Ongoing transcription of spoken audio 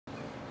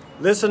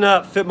Listen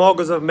up, Fit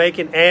Moguls of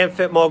Macon and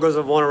Fit Moguls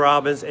of Warner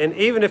Robins. And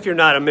even if you're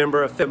not a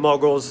member of Fit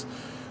Moguls,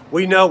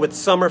 we know with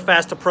summer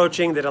fast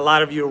approaching that a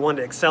lot of you are wanting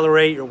to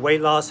accelerate your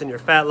weight loss and your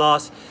fat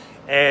loss,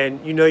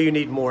 and you know you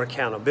need more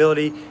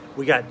accountability.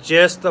 We got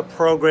just the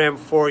program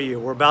for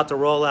you. We're about to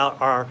roll out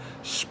our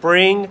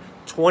spring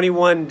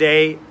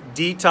 21-day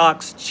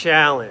detox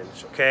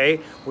challenge,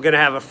 okay? We're gonna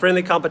have a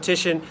friendly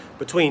competition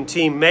between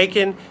Team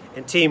Macon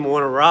and Team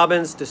Warner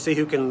Robins to see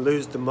who can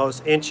lose the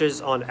most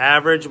inches on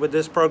average with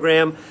this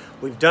program.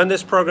 We've done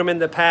this program in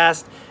the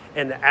past,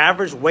 and the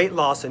average weight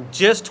loss in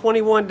just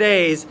 21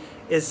 days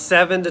is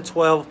 7 to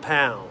 12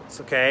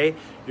 pounds, okay?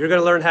 You're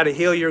gonna learn how to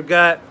heal your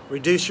gut,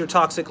 reduce your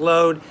toxic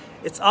load.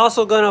 It's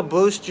also gonna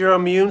boost your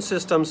immune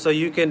system so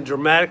you can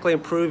dramatically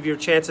improve your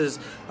chances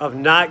of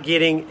not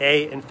getting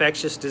an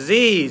infectious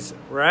disease,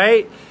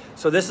 right?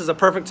 So this is a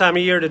perfect time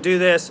of year to do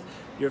this.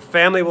 Your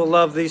family will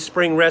love these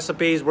spring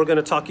recipes. We're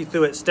gonna talk you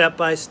through it step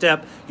by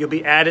step. You'll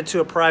be added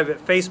to a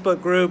private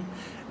Facebook group.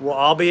 We'll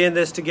all be in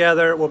this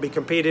together. We'll be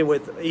competing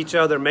with each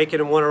other,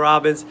 Macon and Warner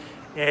Robins.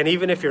 And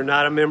even if you're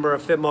not a member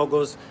of Fit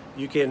Moguls,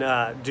 you can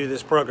do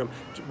this program.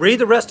 Read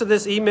the rest of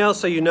this email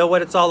so you know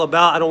what it's all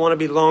about. I don't wanna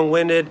be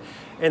long-winded.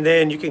 And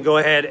then you can go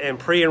ahead and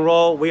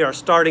pre-enroll. We are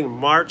starting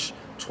March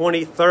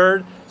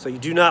 23rd, so you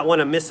do not want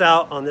to miss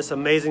out on this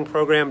amazing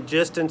program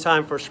just in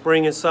time for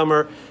spring and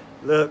summer.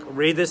 Look,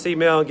 read this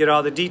email and get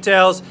all the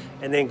details,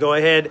 and then go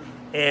ahead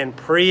and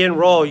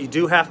pre-enroll. You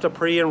do have to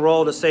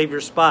pre-enroll to save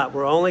your spot.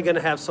 We're only going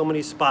to have so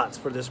many spots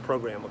for this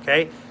program,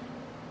 okay?